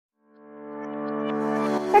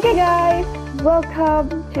Okay guys, welcome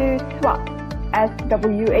to SWAT,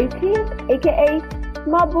 SW18, aka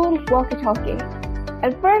Mabul Walkie Talkie.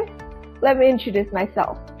 And first, let me introduce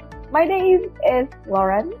myself. My name is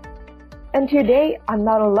Lauren, and today I'm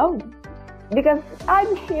not alone because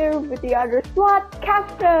I'm here with the other SWAT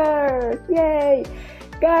casters. Yay!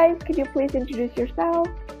 Guys, could you please introduce yourself?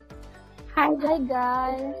 Hi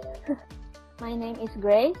guys, my name is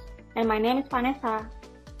Grace. And my name is Vanessa.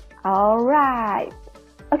 Alright.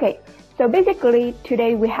 Okay, so basically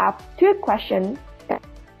today we have two questions that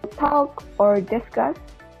we'll talk or discuss,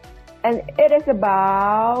 and it is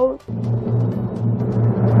about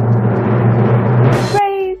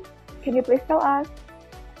Grace. Can you please tell us?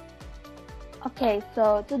 Okay,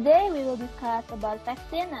 so today we will discuss about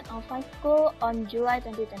vaccine and offline school on July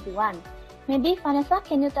 2021. Maybe Vanessa,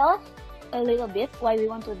 can you tell us a little bit why we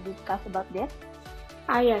want to discuss about this?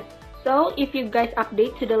 Yes. So, if you guys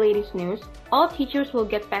update to the latest news, all teachers will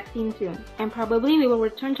get vaccine soon, and probably we will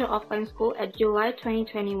return to offline school at July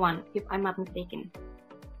 2021, if I'm not mistaken.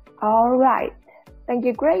 Alright. Thank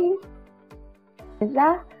you, Grace.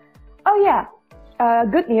 Lisa? Oh yeah,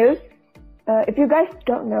 good news. If you guys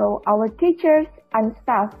don't know, our teachers and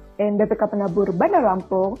staff in BPK Penabur Bandar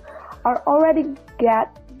Lampung are already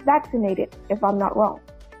get vaccinated, if I'm not wrong.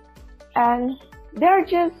 And they're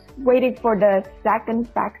just waiting for the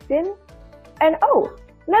second vaccine. And oh,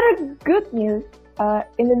 another good news,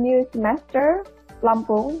 in the new semester,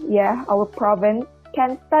 Lampung, our province,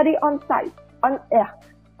 can study on site,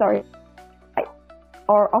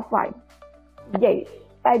 or offline. Yay,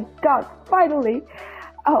 thank God, finally.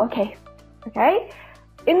 Oh, okay.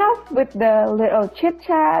 Enough with the little chit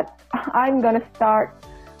chat. I'm gonna start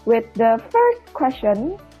with the first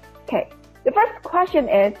question. Okay, the first question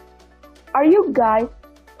is, are you guys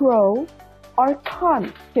pro or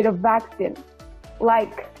con to the vaccine?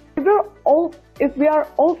 Like, if we are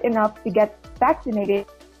old enough to get vaccinated,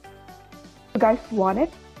 you guys want it?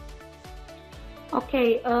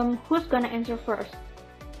 Okay, who's gonna answer first?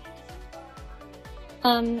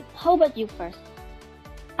 How about you first?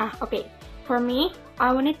 Okay. For me,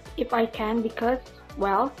 I want it if I can because,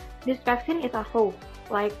 well, this vaccine is a hope.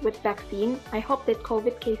 Like with vaccine, I hope that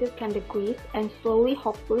COVID cases can decrease and slowly,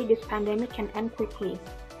 hopefully, this pandemic can end quickly.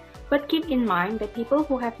 But keep in mind that people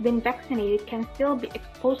who have been vaccinated can still be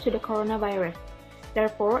exposed to the coronavirus.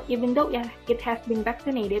 Therefore, even though it has been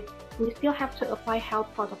vaccinated, we still have to apply health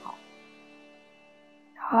protocols.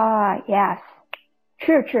 Yes.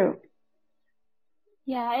 True.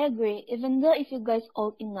 Yeah, I agree. Even though if you guys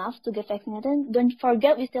old enough to get vaccinated, don't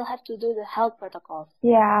forget we still have to do the health protocols.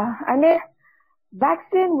 Yeah, I mean,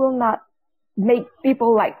 vaccine will not make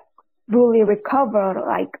people like really recover,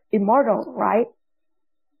 like immortal, right?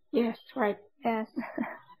 Yes, right. Yes.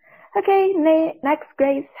 Okay, next,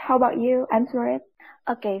 Grace, how about you? Answer it.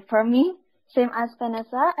 Okay, for me, same as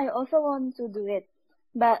Vanessa, I also want to do it.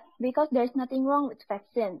 But because there's nothing wrong with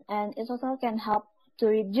vaccine, and it also can help to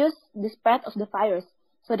reduce the spread of the virus,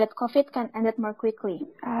 so that COVID can end it more quickly.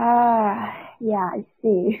 Yeah, I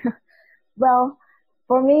see. Well,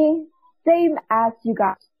 for me, same as you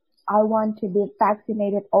guys, I want to be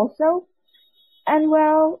vaccinated also. And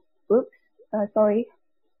well, sorry,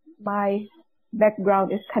 my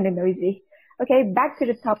background is kind of noisy. Okay, back to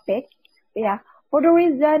the topic. Yeah, for the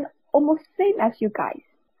reason almost same as you guys.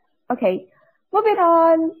 Okay, moving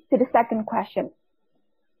on to the second question.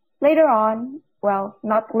 Later on, well,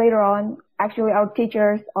 not later on, actually our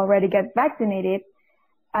teachers already get vaccinated,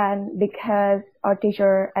 and because our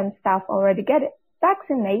teacher and staff already get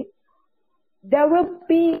vaccinated, there will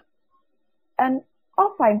be an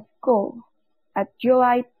offline school at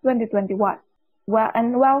July 2021. Well,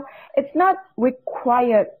 it's not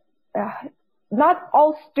required. Not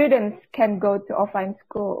all students can go to offline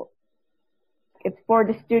school. It's for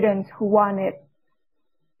the students who want it.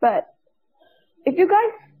 But if you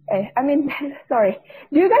guys, do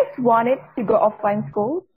you guys want it to go offline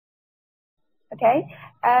school? Okay,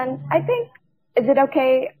 and I think, is it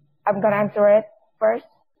okay? I'm gonna answer it first.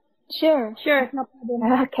 Sure. No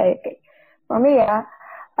problem. Okay. For me,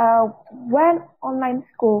 when online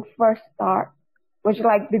school first started, which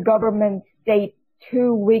like the government state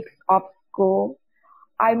 2 weeks of school,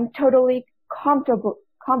 I'm totally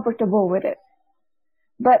comfortable with it.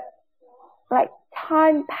 But like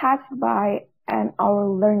time passed by and our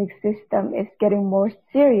learning system is getting more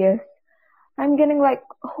serious, I'm getting like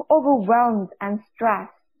overwhelmed and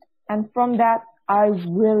stressed. And from that, I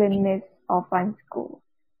really miss offline school.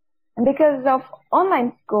 And because of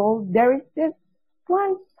online school, there is this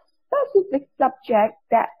one specific subject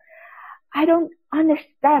that I don't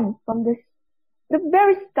understand from the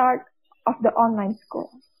very start of the online school.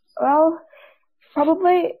 Well,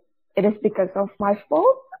 Probably it is because of my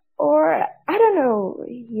fault, or I don't know.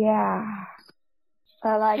 Yeah.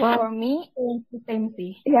 For me, the same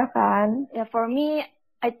thing. Yeah, kan? yeah, for me,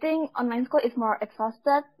 I think online school is more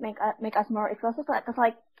exhausted, make us more exhausted, because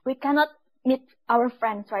like we cannot meet our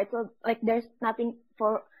friends, right? So like there's nothing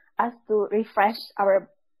for us to refresh our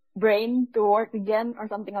brain to work again or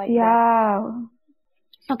something like that. Yeah.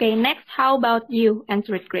 Okay, next, how about you?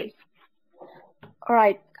 Answer it, Grace.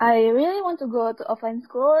 Alright, I really want to go to offline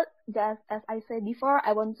school. Just as I said before,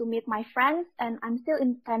 I want to meet my friends, and I'm still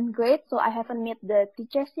in 10th grade, so I haven't met the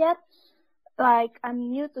teachers yet. Like,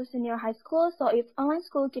 I'm new to senior high school, so if online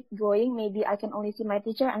school keeps going, maybe I can only see my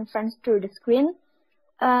teacher and friends through the screen.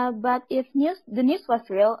 But if the news was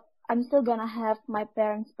real, I'm still gonna have my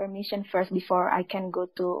parents' permission first before I can go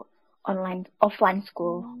to offline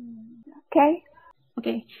school. Okay.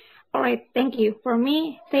 Okay. All right. Thank you. For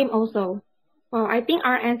me, same also. Well, I think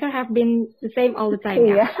our answer have been the same all the time.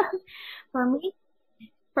 Yeah.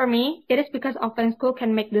 For me, it is because offline school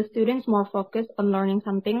can make the students more focused on learning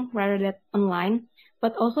something rather than online.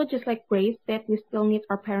 But also, just like Grace said, we still need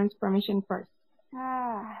our parents' permission first.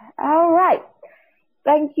 All right.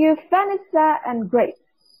 Thank you, Vanessa and Grace.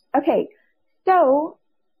 Okay. So,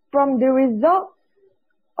 from the results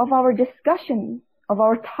of our discussion of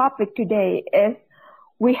our topic today is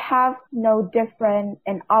we have no different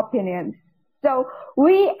in opinions. So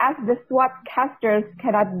we as the SWOTcasters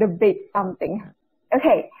cannot debate something.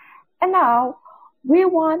 Okay, and now we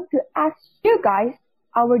want to ask you guys,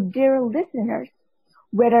 our dear listeners,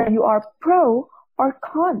 whether you are pro or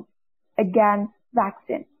con against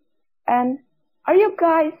vaccine. And are you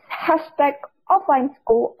guys hashtag offline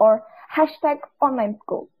school or hashtag online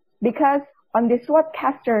school? Because on the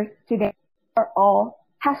SWOTcasters today are all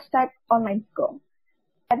hashtag online school.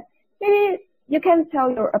 And maybe you can tell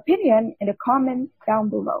your opinion in the comments down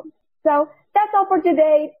below. So that's all for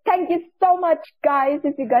today. Thank you so much, guys,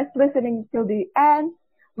 if you guys listening till the end.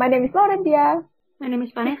 My name is Laurentia. My name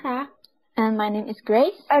is Vanessa. And my name is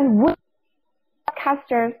Grace. And we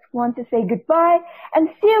casters want to say goodbye and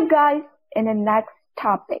see you guys in the next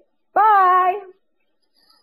topic. Bye!